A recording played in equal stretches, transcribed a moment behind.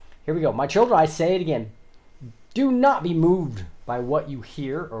Here we go. My children, I say it again. Do not be moved by what you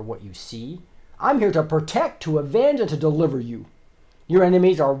hear or what you see. I'm here to protect, to avenge, and to deliver you. Your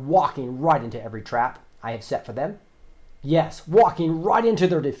enemies are walking right into every trap I have set for them. Yes, walking right into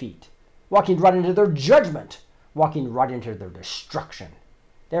their defeat. Walking right into their judgment. Walking right into their destruction.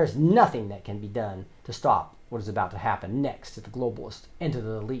 There is nothing that can be done to stop what is about to happen next to the globalists and to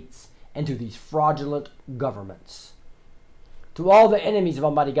the elites and to these fraudulent governments. To all the enemies of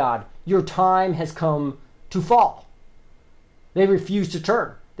Almighty God, your time has come to fall. They refuse to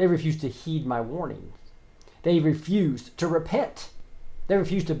turn. They refuse to heed my warnings. They refuse to repent. They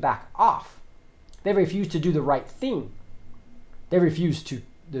refuse to back off. They refuse to do the right thing. They refuse to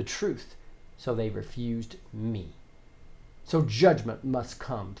the truth. So they refused me. So judgment must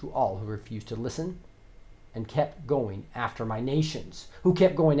come to all who refused to listen and kept going after my nations, who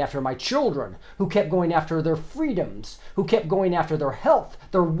kept going after my children, who kept going after their freedoms, who kept going after their health,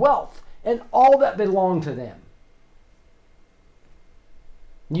 their wealth, and all that belonged to them.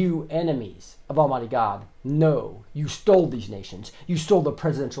 You enemies of Almighty God, know you stole these nations. You stole the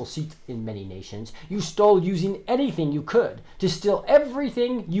presidential seats in many nations. You stole using anything you could to steal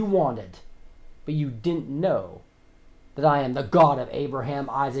everything you wanted. But you didn't know that I am the God of Abraham,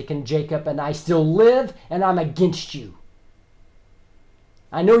 Isaac, and Jacob, and I still live, and I'm against you.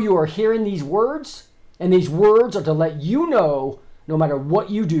 I know you are hearing these words, and these words are to let you know, no matter what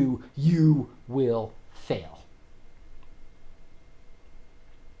you do, you will fail.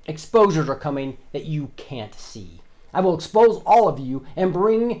 Exposures are coming that you can't see. I will expose all of you and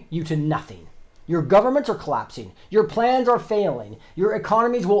bring you to nothing. Your governments are collapsing. Your plans are failing. Your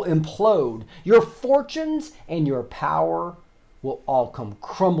economies will implode. Your fortunes and your power will all come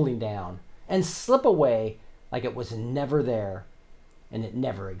crumbling down and slip away like it was never there and it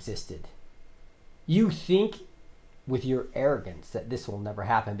never existed. You think with your arrogance that this will never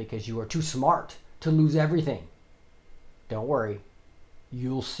happen because you are too smart to lose everything. Don't worry.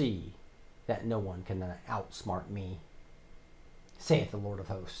 You'll see that no one can outsmart me, saith the Lord of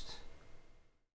hosts.